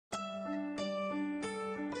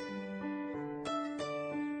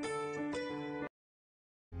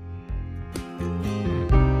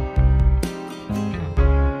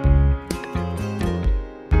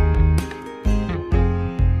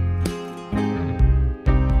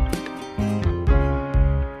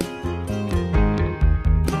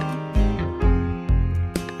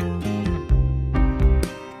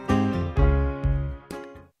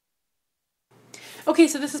Okay,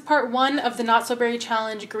 so this is part 1 of the Not So Berry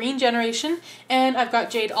Challenge Green Generation, and I've got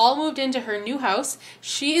Jade all moved into her new house.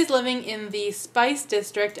 She is living in the Spice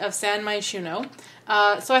District of San Myshuno.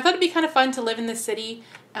 So I thought it'd be kind of fun to live in the city,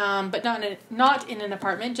 but not in an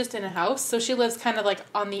apartment, just in a house. So she lives kind of like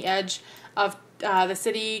on the edge of the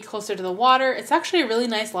city, closer to the water. It's actually a really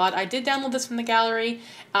nice lot. I did download this from the gallery.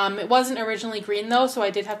 It wasn't originally green though, so I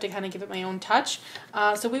did have to kind of give it my own touch.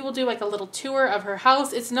 So we will do like a little tour of her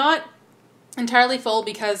house. It's not entirely full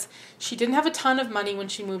because she didn't have a ton of money when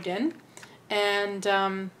she moved in, and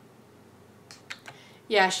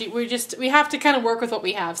yeah, we have to kind of work with what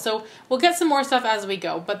we have. So we'll get some more stuff as we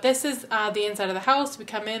go. But this is the inside of the house. We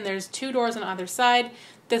come in. There's 2 doors on either side.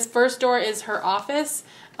 This first door is her office.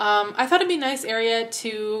 I thought it'd be a nice area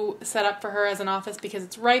to set up for her as an office because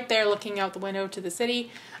it's right there looking out the window to the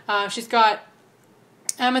city. She's got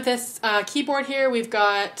Amethyst keyboard here. We've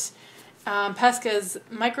got Pesca's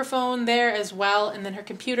microphone there as well, and then her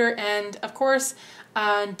computer, and of course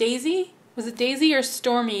Daisy, was it Daisy or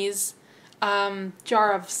Stormy's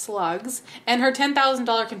jar of slugs, and her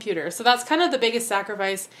 $10,000 computer. So that's kind of the biggest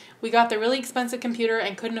sacrifice. We got the really expensive computer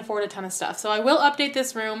and couldn't afford a ton of stuff. So I will update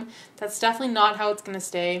this room. That's definitely not how it's going to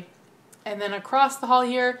stay. And then across the hall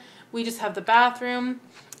here, we just have the bathroom.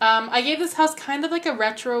 I gave this house kind of like a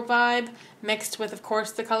retro vibe, mixed with, of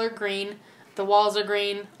course, the color green. The walls are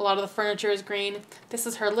green. A lot of the furniture is green. This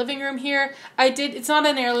is her living room here. It's not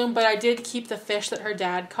an heirloom, but I did keep the fish that her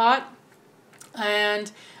dad caught.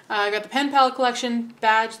 And I got the pen pal collection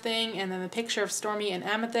badge thing, and then the picture of Stormy and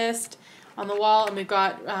Amethyst on the wall. And we've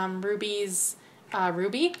got Ruby's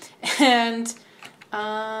Ruby. And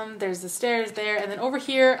there's the stairs there. And then over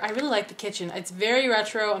here, I really like the kitchen. It's very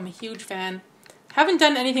retro. I'm a huge fan. Haven't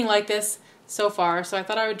done anything like this so far, so I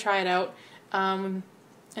thought I would try it out.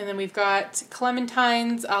 And then we've got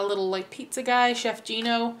Clementine's little like pizza guy, Chef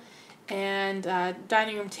Gino, and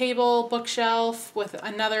dining room table, bookshelf with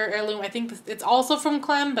another heirloom. I think it's also from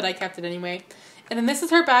Clem, but I kept it anyway. And then this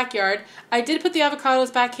is her backyard. I did put the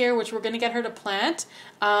avocados back here, which we're going to get her to plant,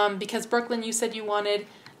 because Brooklyn, you said you wanted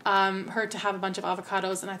her to have a bunch of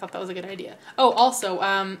avocados, and I thought that was a good idea. Oh, also,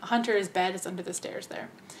 Hunter's bed is under the stairs there.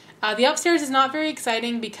 The upstairs is not very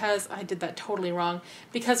exciting because I did that totally wrong,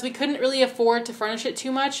 because we couldn't really afford to furnish it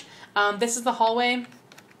too much. This is the hallway, and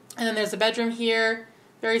then there's a bedroom here,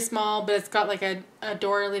 very small, but it's got like a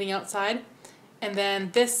door leading outside. And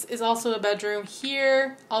then this is also a bedroom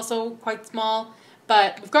here, also quite small,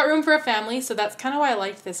 but we've got room for a family, so that's kind of why I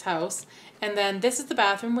liked this house. And then this is the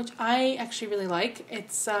bathroom, which I actually really like.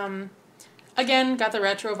 It's, again, got the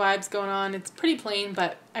retro vibes going on. It's pretty plain,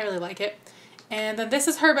 but I really like it. And then this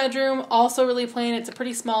is her bedroom, also really plain. It's a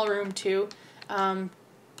pretty small room too.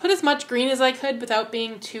 Put as much green as I could without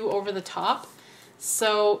being too over the top.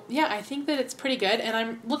 So yeah, I think that it's pretty good, and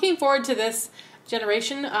I'm looking forward to this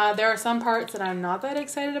generation. There are some parts that I'm not that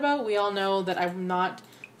excited about. We all know that I'm not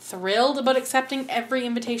thrilled about accepting every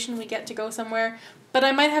invitation we get to go somewhere, but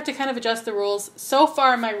I might have to kind of adjust the rules. So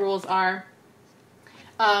far my rules are,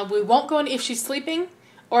 we won't go in if she's sleeping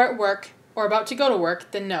or at work, or about to go to work,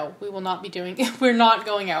 then no, we will not be doing it. We're not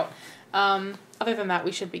going out. Other than that,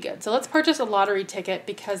 we should be good. So let's purchase a lottery ticket,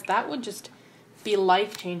 because that would just be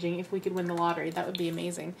life-changing if we could win the lottery. That would be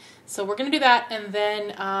amazing. So we're going to do that, and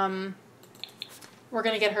then we're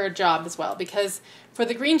going to get her a job as well, because for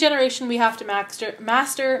the green generation, we have to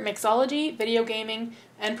master mixology, video gaming,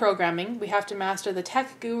 and programming. We have to master the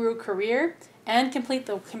tech guru career and complete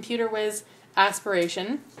the computer whiz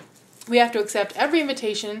aspiration. We have to accept every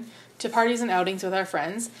invitation to parties and outings with our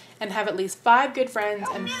friends, and have at least 5 good friends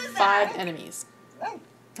and 5 enemies.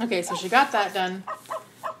 Okay, so she got that done.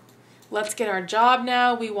 Let's get our job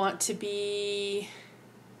now. We want to be,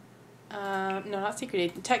 no, not secret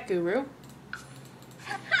agent, tech guru.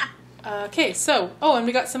 Okay, so, oh, and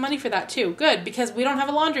we got some money for that too. Good, because we don't have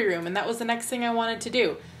a laundry room, and that was the next thing I wanted to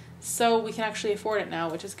do. So we can actually afford it now,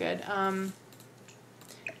 which is good.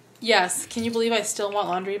 Yes, can you believe I still want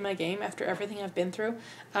laundry in my game after everything I've been through?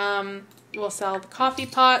 We'll sell the coffee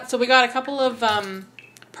pot. So we got a couple of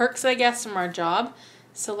perks, I guess, from our job.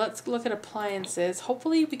 So let's look at appliances.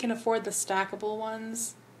 Hopefully we can afford the stackable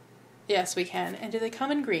ones. Yes, we can. And do they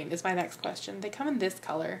come in green is my next question. They come in this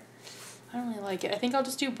color. I don't really like it. I think I'll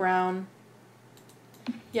just do brown.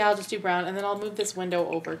 Yeah, I'll just do brown. And then I'll move this window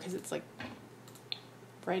over because it's like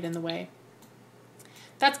right in the way.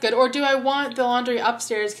 That's good. Or do I want the laundry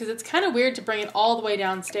upstairs? Because it's kind of weird to bring it all the way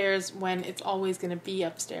downstairs when it's always going to be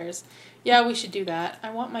upstairs. Yeah, we should do that.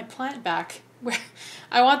 I want my plant back.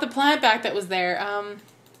 I want the plant back that was there.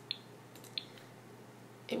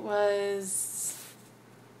 It was...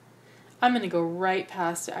 I'm going to go right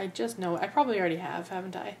past it. I just know it. I probably already have,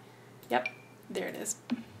 haven't I? Yep. There it is.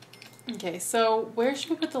 Okay, so where should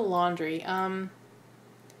we put the laundry?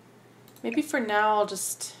 Maybe for now I'll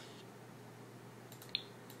just...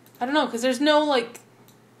 I don't know, because there's no, like,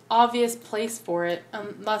 obvious place for it.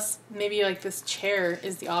 Unless maybe, like, this chair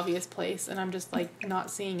is the obvious place, and I'm just, like,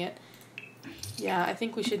 not seeing it. Yeah, I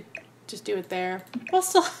think we should just do it there. We'll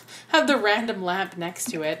still have the random lamp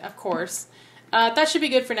next to it, of course. That should be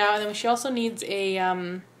good for now, and then she also needs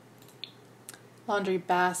a, laundry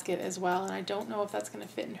basket as well, and I don't know if that's going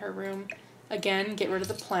to fit in her room. Again, get rid of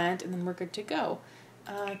the plant, and then we're good to go.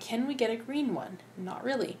 Can we get a green one? Not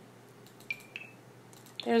really.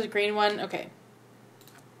 There's a green one. Okay.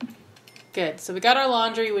 Good. So we got our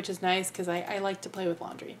laundry, which is nice, because I like to play with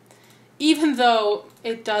laundry. Even though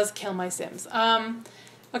it does kill my Sims.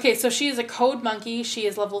 Okay, so she is a code monkey. She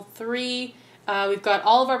is level 3. We've got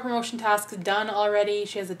all of our promotion tasks done already.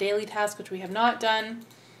 She has a daily task, which we have not done.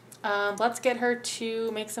 Let's get her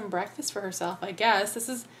to make some breakfast for herself, I guess. This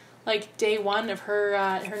is like day 1 of her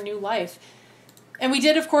her new life. And we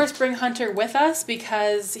did, of course, bring Hunter with us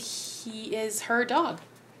because he is her dog.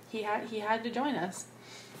 He had to join us.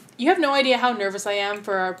 You have no idea how nervous I am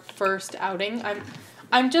for our first outing.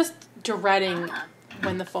 I'm just dreading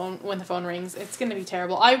when the phone rings. It's going to be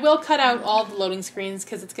terrible. I will cut out all the loading screens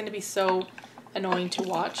because it's going to be so annoying to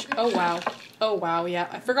watch. Oh wow. Oh wow, yeah.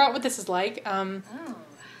 I forgot what this is like.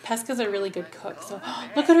 Pesca's a really good cook. So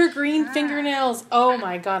look at her green fingernails. Oh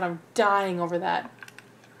my god, I'm dying over that.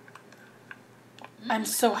 I'm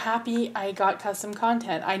so happy I got custom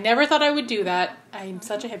content. I never thought I would do that. I'm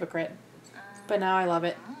such a hypocrite. But now I love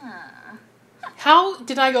it. How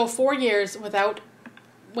did I go 4 years without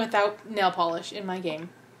nail polish in my game?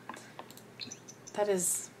 That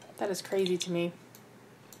is crazy to me.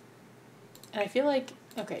 And I feel like,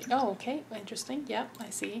 okay, oh, okay, interesting. Yep,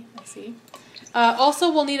 I see.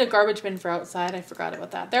 Also, we'll need a garbage bin for outside. I forgot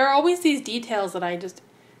about that. There are always these details that I just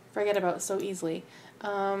forget about so easily.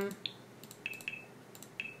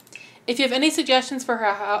 If you have any suggestions for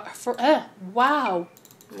her, wow.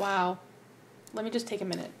 Let me just take a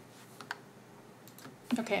minute.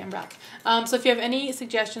 Okay, I'm back. So if you have any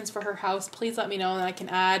suggestions for her house, please let me know and I can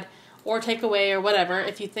add or take away or whatever.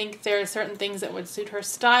 If you think there are certain things that would suit her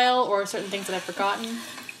style or certain things that I've forgotten,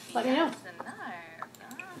 let me know.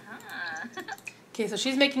 Okay, so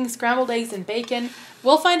she's making scrambled eggs and bacon.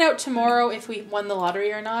 We'll find out tomorrow if we won the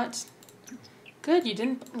lottery or not. Good, you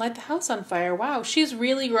didn't light the house on fire. Wow, she's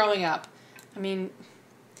really growing up. I mean,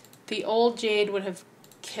 the old Jade would have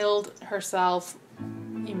killed herself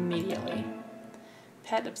immediately.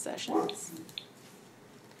 Pet obsessions.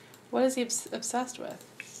 What is he obsessed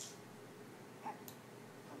with?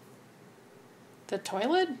 The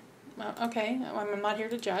toilet? Okay, I'm not here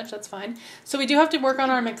to judge, that's fine. So we do have to work on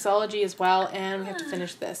our mixology as well, and we have to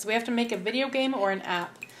finish this. So we have to make a video game or an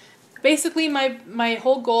app. Basically, my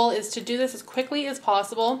whole goal is to do this as quickly as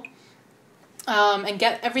possible and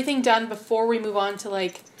get everything done before we move on to,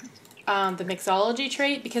 like, the mixology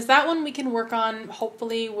trait, because that one we can work on,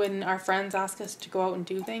 hopefully, when our friends ask us to go out and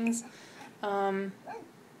do things.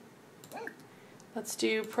 Let's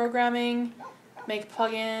do programming, make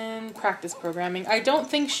plugin, practice programming. I don't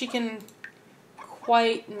think she can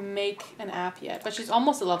quite make an app yet, but she's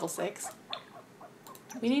almost at level 6.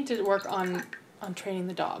 We need to work on training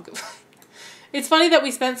the dog. It's funny that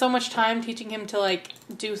we spent so much time teaching him to, like,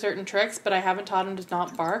 do certain tricks, but I haven't taught him to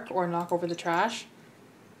not bark or knock over the trash.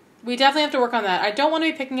 We definitely have to work on that. I don't want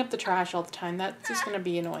to be picking up the trash all the time. That's just going to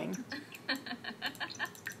be annoying.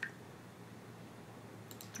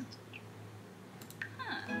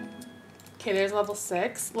 Okay, there's level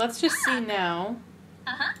 6. Let's just see now.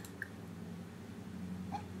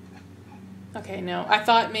 Okay, no. I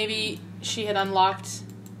thought maybe she had unlocked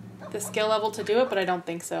the skill level to do it, but I don't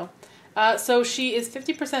think so. So she is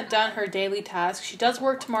 50% done her daily task. She does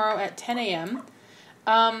work tomorrow at 10 a.m.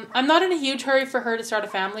 I'm not in a huge hurry for her to start a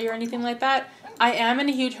family or anything like that. I am in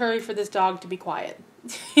a huge hurry for this dog to be quiet.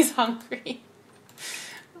 He's hungry.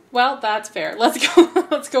 Well, that's fair. Let's go.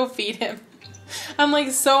 Let's go feed him. I'm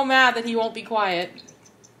like so mad that he won't be quiet.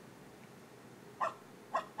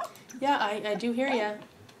 Yeah, I do hear ya.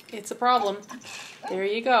 It's a problem. There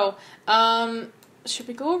you go. Should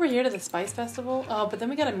we go over here to the Spice Festival? Oh, but then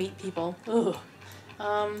we gotta meet people. Ugh.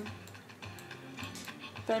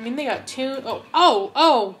 But I mean, they got 2...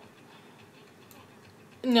 Oh!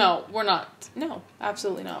 No, we're not. No,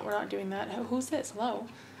 absolutely not. We're not doing that. Who's this? Hello?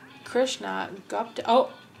 Krishna. Gupta.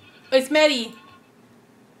 Oh, it's Mehdi.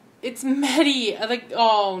 It's Mehdi. Like,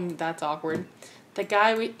 oh, that's awkward. The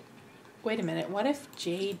guy we... Wait a minute. What if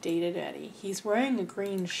Jade dated Mehdi? He's wearing a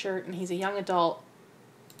green shirt and he's a young adult.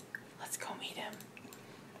 Let's go meet him.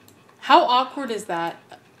 How awkward is that?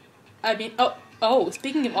 I mean, oh,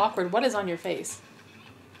 speaking of awkward, what is on your face?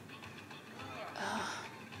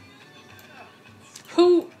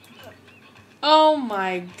 Who? Oh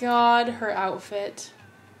my god, her outfit.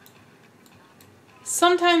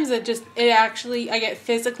 Sometimes I get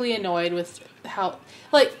physically annoyed with how,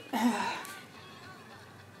 like,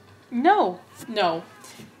 no.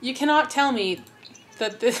 You cannot tell me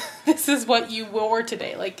that this is what you wore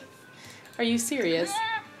today. Like, are you serious?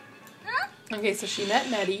 Okay, so she met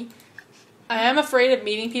Medi. I am afraid of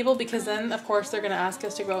meeting people because then, of course, they're going to ask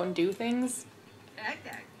us to go out and do things.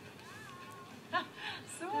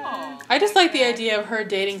 I just like the idea of her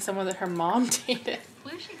dating someone that her mom dated.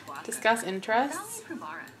 Discuss interests.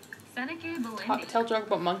 Tell joke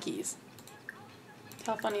about monkeys.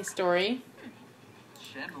 Tell funny story.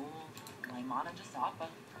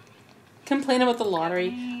 Complain about the lottery.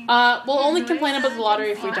 We'll only complain about the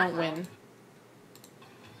lottery if we don't win.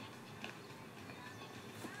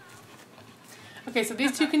 Okay, so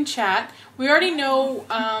these two can chat. We already know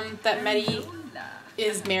that Medi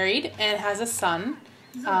is married and has a son,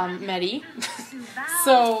 Medi.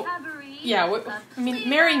 So, yeah, I mean,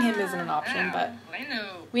 marrying him isn't an option, but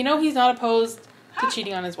we know he's not opposed to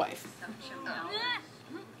cheating on his wife.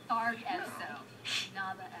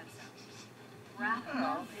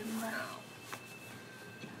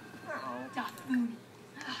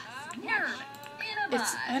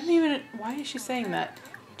 I don't even, why is she saying that?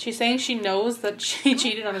 She's saying she knows that she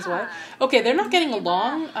cheated on his wife? Okay, they're not getting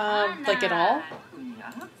along, like, at all.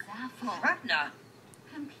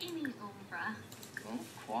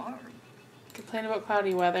 Complain about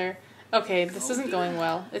cloudy weather. Okay, this isn't going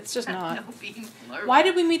well. It's just not. Why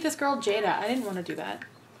did we meet this girl, Jade? I didn't want to do that.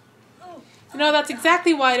 You know, that's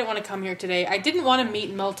exactly why I didn't want to come here today. I didn't want to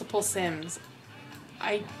meet multiple Sims.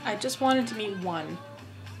 I just wanted to meet one.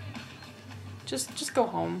 Just go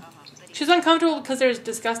home. She's uncomfortable because there's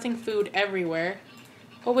disgusting food everywhere.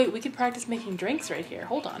 Oh wait, we could practice making drinks right here.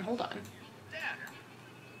 Hold on.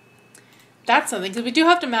 That's something, because we do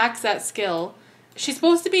have to max that skill. She's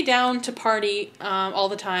supposed to be down to party all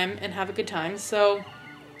the time and have a good time, so,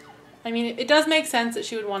 I mean, it does make sense that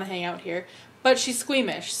she would want to hang out here. But she's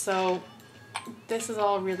squeamish, so this is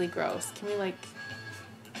all really gross. Can we, like,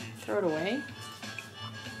 throw it away?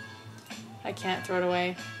 I can't throw it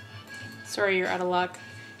away. Sorry, you're out of luck.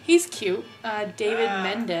 He's cute. David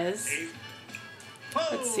Mendez.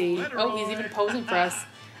 Let's see. Oh, he's even posing for us.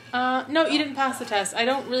 No, you didn't pass the test. I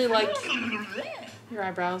don't really like your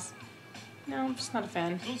eyebrows. No, I'm just not a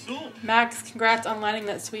fan. Max, congrats on landing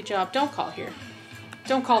that sweet job. Don't call here.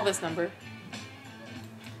 Don't call this number.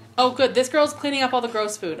 Oh, good. This girl's cleaning up all the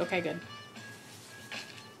gross food. Okay, good.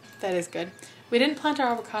 That is good. We didn't plant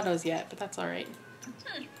our avocados yet, but that's alright.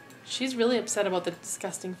 She's really upset about the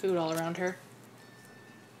disgusting food all around her.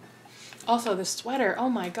 Also, the sweater. Oh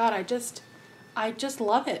my god, I just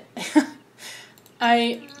love it.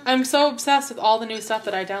 I'm so obsessed with all the new stuff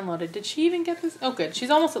that I downloaded. Did she even get this? Oh, good.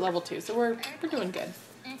 She's almost at level 2, so we're doing good.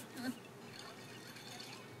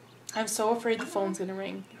 I'm so afraid the phone's gonna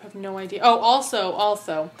ring. You have no idea. Oh,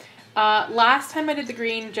 also, last time I did the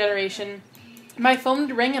green generation, my phone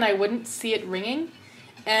would ring and I wouldn't see it ringing,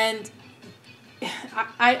 and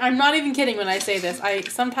I'm not even kidding when I say this. I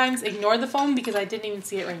sometimes ignore the phone because I didn't even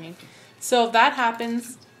see it ringing. So if that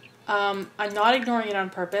happens, I'm not ignoring it on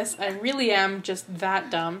purpose. I really am just that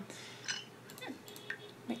dumb.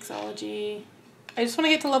 Mixology. I just want to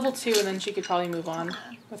get to level 2 and then she could probably move on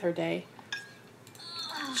with her day.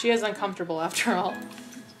 She is uncomfortable after all.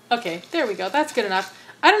 Okay, there we go. That's good enough.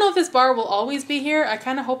 I don't know if this bar will always be here. I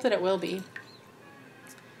kind of hope that it will be.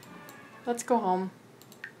 Let's go home.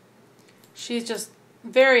 She's just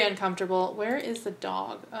very uncomfortable. Where is the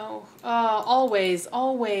dog? Oh,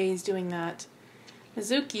 always doing that.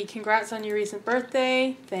 Mizuki, congrats on your recent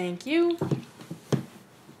birthday. Thank you.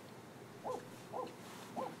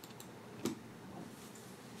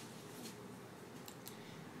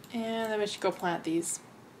 And then we should go plant these.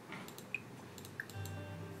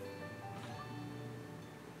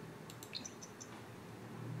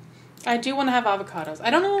 I do want to have avocados. I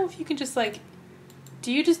don't know if you can just, like,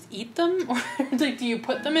 do you just eat them? Or, like, do you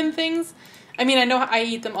put them in things? I mean, I know I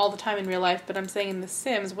eat them all the time in real life, but I'm saying in The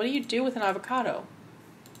Sims, what do you do with an avocado?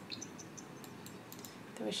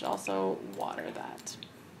 Then we should also water that.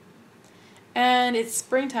 And it's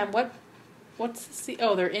springtime. What's the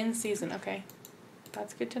oh, they're in season. Okay.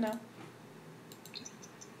 That's good to know.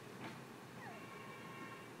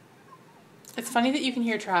 It's funny that you can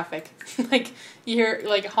hear traffic. Like, you hear,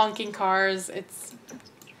 like, honking cars. It's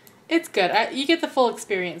good. You get the full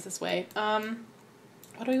experience this way.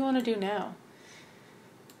 What do we want to do now?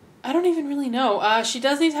 I don't even really know. She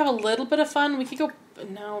does need to have a little bit of fun. We could go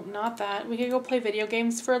No, not that. We could go play video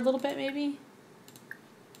games for a little bit, maybe.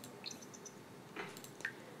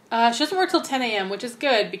 She doesn't work till 10 a.m., which is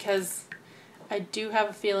good because I do have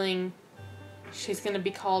a feeling she's going to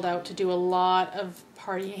be called out to do a lot of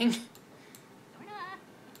partying.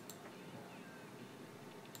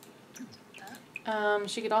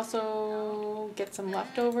 She could also get some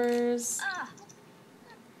leftovers.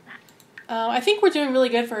 I think we're doing really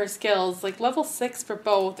good for her skills, like level 6 for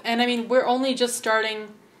both. And I mean, we're only just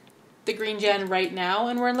starting the green gen right now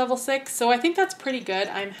and we're in level 6, so I think that's pretty good.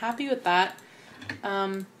 I'm happy with that.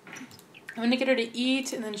 I'm going to get her to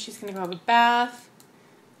eat and then she's going to go have a bath.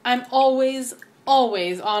 I'm always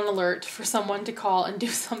on alert for someone to call and do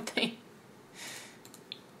something.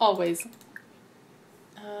 Always.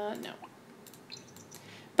 No.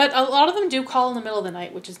 But a lot of them do call in the middle of the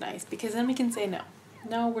night, which is nice, because then we can say no.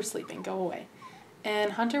 No, we're sleeping. Go away.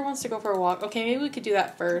 And Hunter wants to go for a walk. Okay, maybe we could do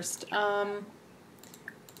that first.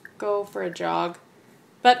 Go for a jog.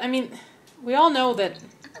 But, I mean, we all know that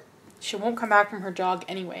she won't come back from her jog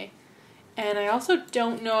anyway. And I also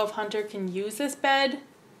don't know if Hunter can use this bed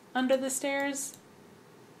under the stairs.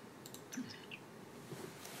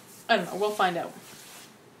 I don't know. We'll find out.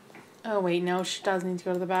 Oh, wait. No, she does need to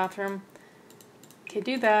go to the bathroom. Okay,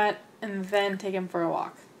 do that, and then take him for a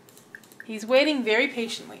walk. He's waiting very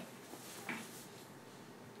patiently.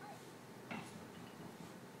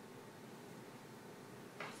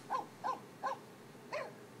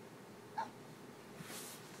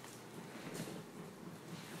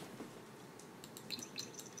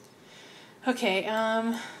 Okay,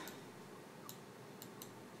 I'm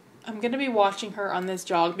going to be watching her on this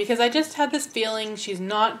jog because I just had this feeling she's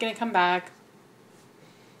not going to come back.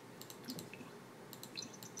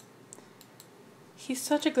 He's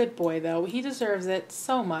such a good boy, though. He deserves it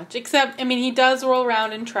so much. Except, I mean, he does roll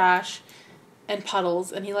around in trash and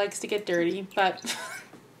puddles, and he likes to get dirty, but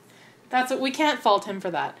that's what we can't fault him for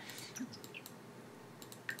that.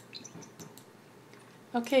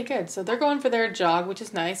 Okay, good. So they're going for their jog, which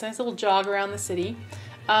is nice. Nice little jog around the city.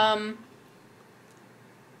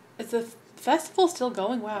 Is the festival still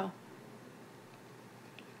going? Wow.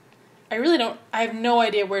 I have no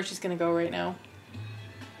idea where she's going to go right now.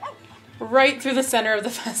 Right through the center of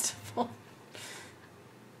the festival.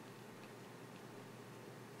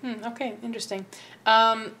 Okay, interesting.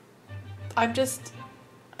 I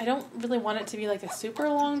don't really want it to be like a super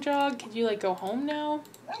long jog. Could you like go home now?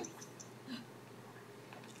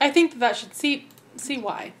 I think that should see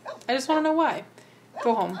why. I just want to know why.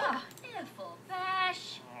 Go home.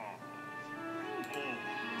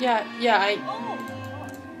 Yeah,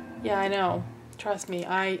 I know. Trust me,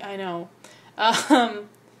 I know.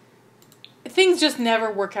 Things just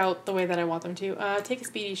never work out the way that I want them to. Take a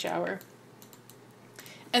speedy shower.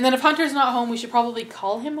 And then if Hunter's not home, we should probably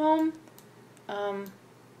call him home. I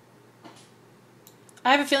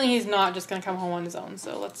have a feeling he's not just going to come home on his own,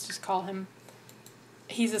 so let's just call him.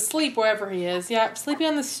 He's asleep wherever he is. Yeah, sleeping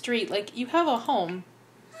on the street. Like, you have a home.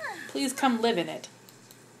 Please come live in it.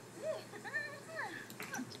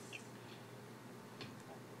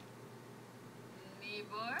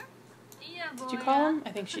 Did you call him? I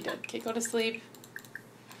think she did. Okay, go to sleep.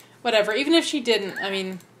 Whatever. Even if she didn't, I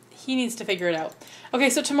mean, he needs to figure it out. Okay,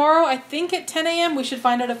 so tomorrow, I think at 10 a.m., we should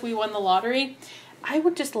find out if we won the lottery. I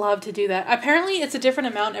would just love to do that. Apparently, it's a different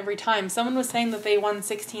amount every time. Someone was saying that they won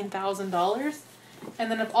 $16,000.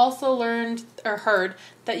 And then I've also learned, or heard,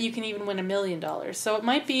 that you can even win $1 million. So it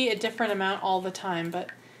might be a different amount all the time.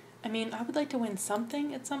 But, I mean, I would like to win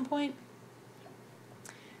something at some point.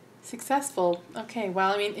 Successful. Okay,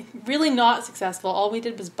 well, I mean, really not successful. All we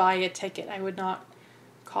did was buy a ticket. I would not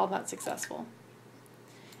call that successful.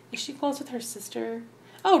 Is she close with her sister?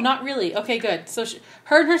 Oh, not really. Okay, good. So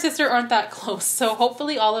her and her sister aren't that close. So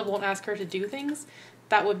hopefully Olive won't ask her to do things.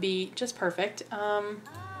 That would be just perfect.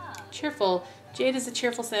 Cheerful. Jade is a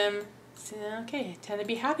cheerful sim. Okay, tend to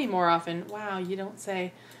be happy more often. Wow, you don't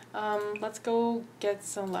say. Let's go get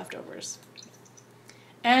some leftovers.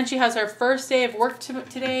 And she has her first day of work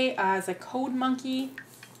today as a code monkey.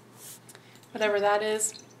 Whatever that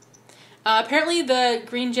is. Apparently the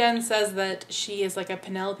Green Gen says that she is like a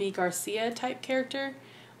Penelope Garcia type character,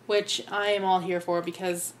 which I am all here for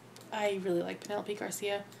because I really like Penelope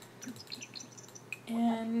Garcia.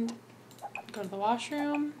 And go to the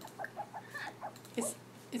washroom.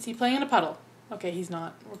 Is he playing in a puddle? Okay, he's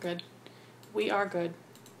not. We're good. We are good.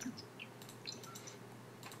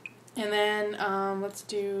 And then let's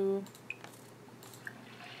do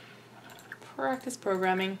practice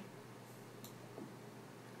programming.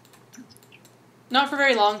 Not for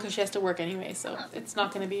very long because she has to work anyway, so it's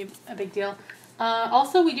not going to be a big deal.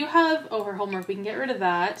 Also, we do have her homework. We can get rid of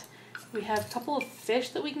that. We have a couple of fish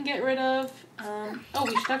that we can get rid of. Oh,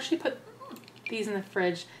 we should actually put these in the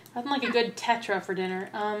fridge. Nothing like a good tetra for dinner.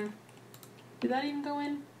 Did that even go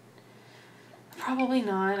in? Probably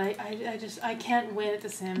not. I can't win at The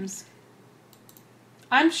Sims.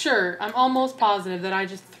 I'm almost positive that I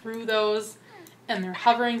just threw those and they're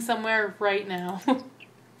hovering somewhere right now.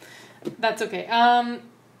 That's okay.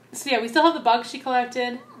 So yeah, we still have the bugs she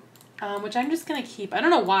collected, which I'm just going to keep. I don't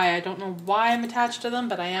know why. I don't know why I'm attached to them,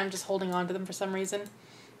 but I am just holding on to them for some reason.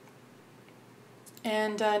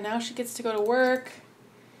 And now she gets to go to work.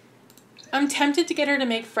 I'm tempted to get her to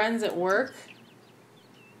make friends at work.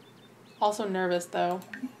 Also nervous, though.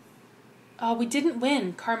 We didn't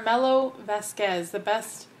win. Carmelo Vasquez, the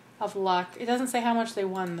best of luck. It doesn't say how much they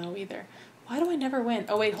won, though, either. Why do I never win?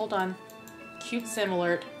 Oh, wait, hold on. Cute sim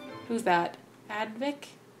alert. Who's that? Advic?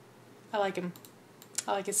 I like him.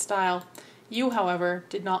 I like his style. You, however,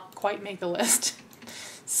 did not quite make the list.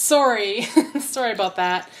 Sorry. Sorry about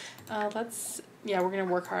that. Yeah, we're going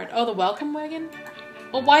to work hard. Oh, the welcome wagon?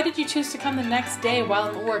 Well, why did you choose to come the next day while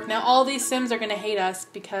I'm at work? Now, all these Sims are going to hate us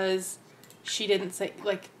because she didn't say,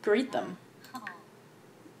 greet them.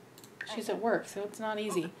 She's at work, so it's not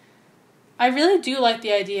easy. I really do like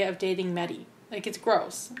the idea of dating Medi. It's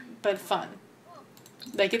gross, but fun.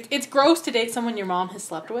 It's gross to date someone your mom has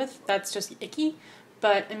slept with. That's just icky.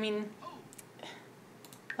 But, I mean,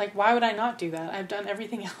 why would I not do that? I've done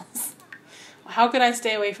everything else. How could I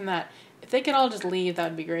stay away from that? If they could all just leave, that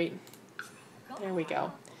would be great. There we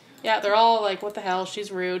go. Yeah, they're all like, what the hell?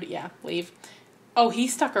 She's rude. Yeah, leave. Oh, he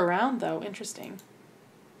stuck around, though. Interesting.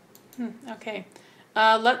 Okay.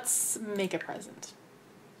 Let's make a present.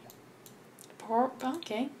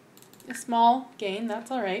 Okay. A small gain. That's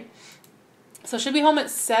all right. So she'll be home at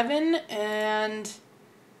 7, and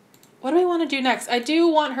what do we want to do next? I do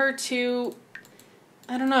want her to,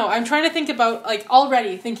 I don't know. I'm trying to think about,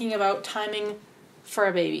 already thinking about timing for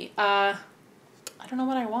a baby. I don't know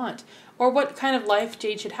what I want. Or what kind of life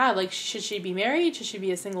Jade should have. Should she be married? Should she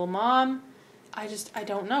be a single mom? I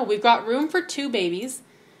don't know. We've got room for 2 babies.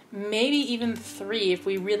 Maybe even 3 if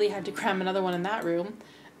we really had to cram another one in that room.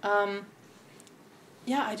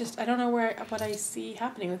 Yeah, I don't know what I see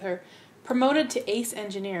happening with her. Promoted to ace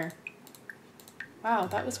engineer. Wow,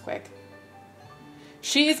 that was quick.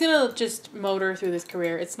 She is going to just motor through this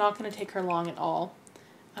career. It's not going to take her long at all.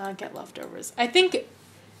 Get leftovers. I think,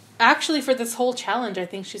 actually, for this whole challenge, I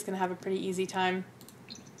think she's going to have a pretty easy time.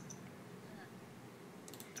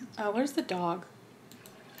 Where's the dog?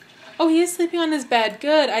 Oh, he is sleeping on his bed.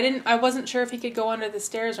 Good. I wasn't sure if he could go under the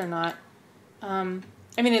stairs or not. I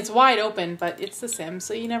mean, it's wide open, but it's The Sims,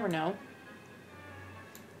 so you never know.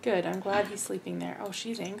 Good. I'm glad he's sleeping there. Oh,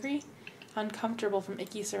 she's angry? Uncomfortable from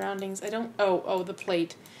icky surroundings. Oh, the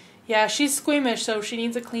plate. Yeah, she's squeamish, so she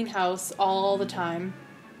needs a clean house all the time.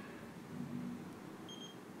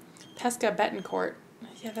 Pesca Betancourt.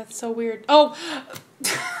 Yeah, that's so weird. Oh!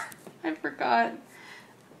 I forgot.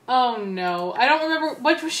 Oh, no. I don't remember.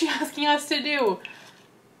 What was she asking us to do?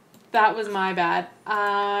 That was my bad.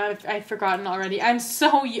 I've forgotten already. I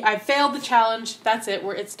failed the challenge. That's it.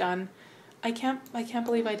 It's done. I can't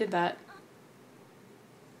believe I did that.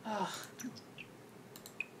 Ugh.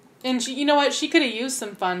 And you know what? She could have used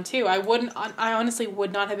some fun too. I honestly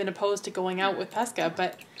would not have been opposed to going out with Pesca,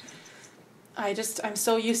 but I'm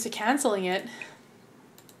so used to canceling it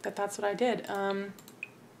that's what I did.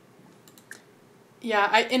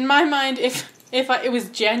 Yeah, in my mind, if it was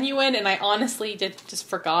genuine and I honestly just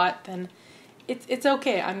forgot, then it's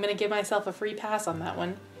okay. I'm gonna give myself a free pass on that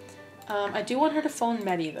one. I do want her to phone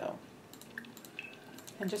Medi though,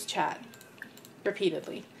 and just chat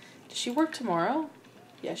repeatedly. Does she work tomorrow?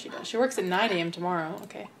 Yeah, she does. She works at 9 a.m. tomorrow.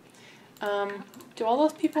 Okay. Do all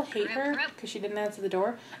those people hate her because she didn't answer the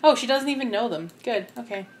door? Oh, she doesn't even know them. Good.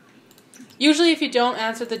 Okay. Usually, if you don't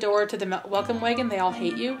answer the door to the welcome wagon, they all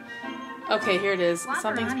hate you. Okay, here it is.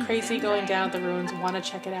 Something's crazy going down at the ruins. Want to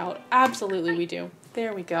check it out? Absolutely, we do.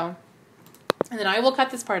 There we go. And then I will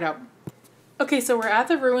cut this part out. Okay, so we're at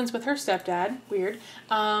the ruins with her stepdad. Weird.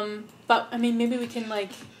 But, I mean, maybe we can,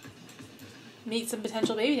 meet some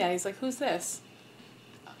potential baby daddies. Who's this?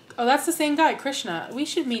 Oh, that's the same guy, Krishna. We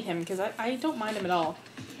should meet him, because I don't mind him at all.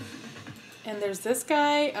 And there's this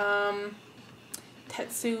guy,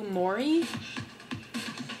 Tetsu Mori.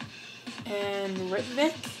 And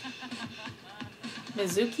Ritvik.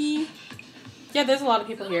 Mizuki. Yeah, there's a lot of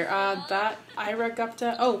people here. That Ira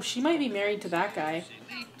Gupta. Oh, she might be married to that guy.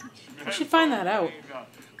 I should find that out.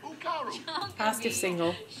 Ask if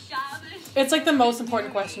single. It's the most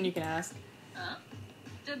important question you can ask.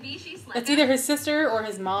 It's either his sister or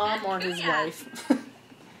his mom or his wife.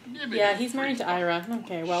 Yeah, he's married to Ira.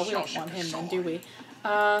 Okay, well, we don't want him then, do we?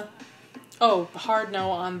 Oh, hard no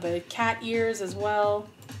on the cat ears as well.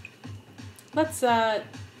 Let's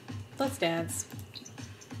dance.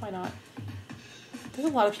 Why not? There's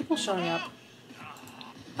a lot of people showing up.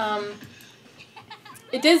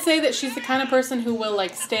 It did say that she's the kind of person who will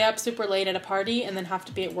like stay up super late at a party and then have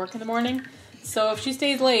to be at work in the morning. So if she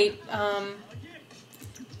stays late,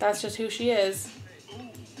 that's just who she is.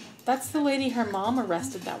 That's the lady her mom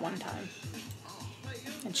arrested that one time.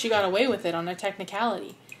 And she got away with it on a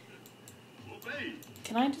technicality.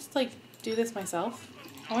 Can I just like do this myself?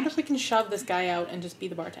 I wonder if we can shove this guy out and just be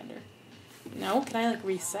the bartender. No? Can I like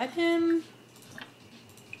reset him?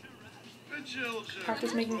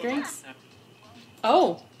 Practice making drinks?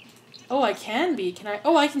 Oh! Oh, I can be. Can I?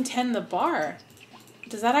 Oh, I can tend the bar.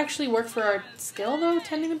 Does that actually work for our skill, though,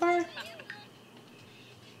 tending the bar?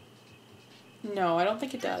 No, I don't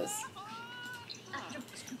think it does.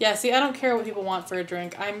 Yeah, see, I don't care what people want for a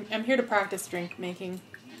drink. I'm here to practice drink making.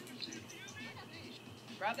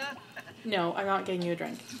 No, I'm not getting you a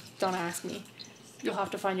drink. Don't ask me. You'll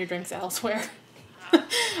have to find your drinks elsewhere.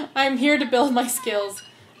 I'm here to build my skills.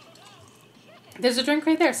 There's a drink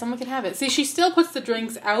right there. Someone can have it. See, she still puts the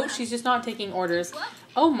drinks out. She's just not taking orders.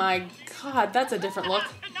 Oh my god, that's a different look.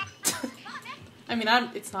 I mean,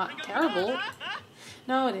 it's not terrible.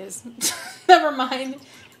 No, it is. Never mind.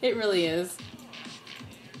 It really is.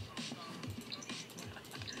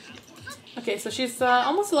 Okay, so she's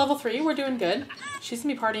almost level 3. We're doing good. She's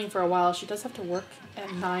going to be partying for a while. She does have to work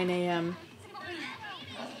at 9 a.m.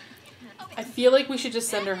 I feel like we should just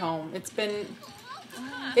send her home. It's been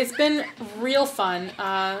real fun.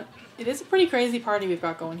 It is a pretty crazy party we've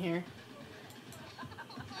got going here.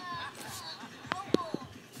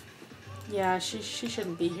 Yeah, she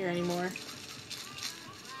shouldn't be here anymore.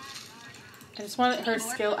 I just want her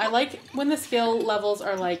skill. I like when the skill levels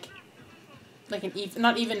are like an even,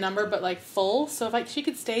 not even number, but like full. So if she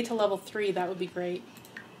could stay to level 3, that would be great.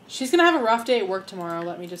 She's gonna have a rough day at work tomorrow.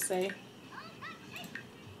 Let me just say.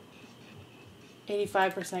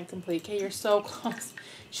 85% complete. Okay, you're so close.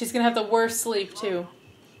 She's gonna have the worst sleep too.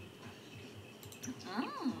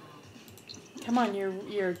 Come on,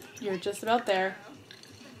 you're just about there.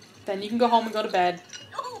 Then you can go home and go to bed.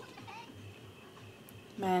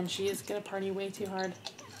 Man, she is gonna party way too hard.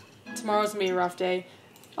 Tomorrow's gonna be a rough day.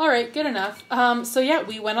 Alright, good enough. So yeah,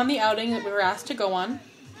 we went on the outing that we were asked to go on.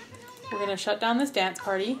 We're gonna shut down this dance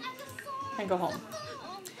party and go home.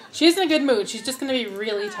 She's in a good mood. She's just gonna be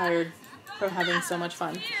really tired from having so much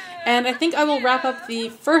fun. And I think I will wrap up the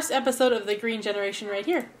first episode of the Green Generation right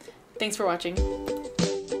here. Thanks for watching.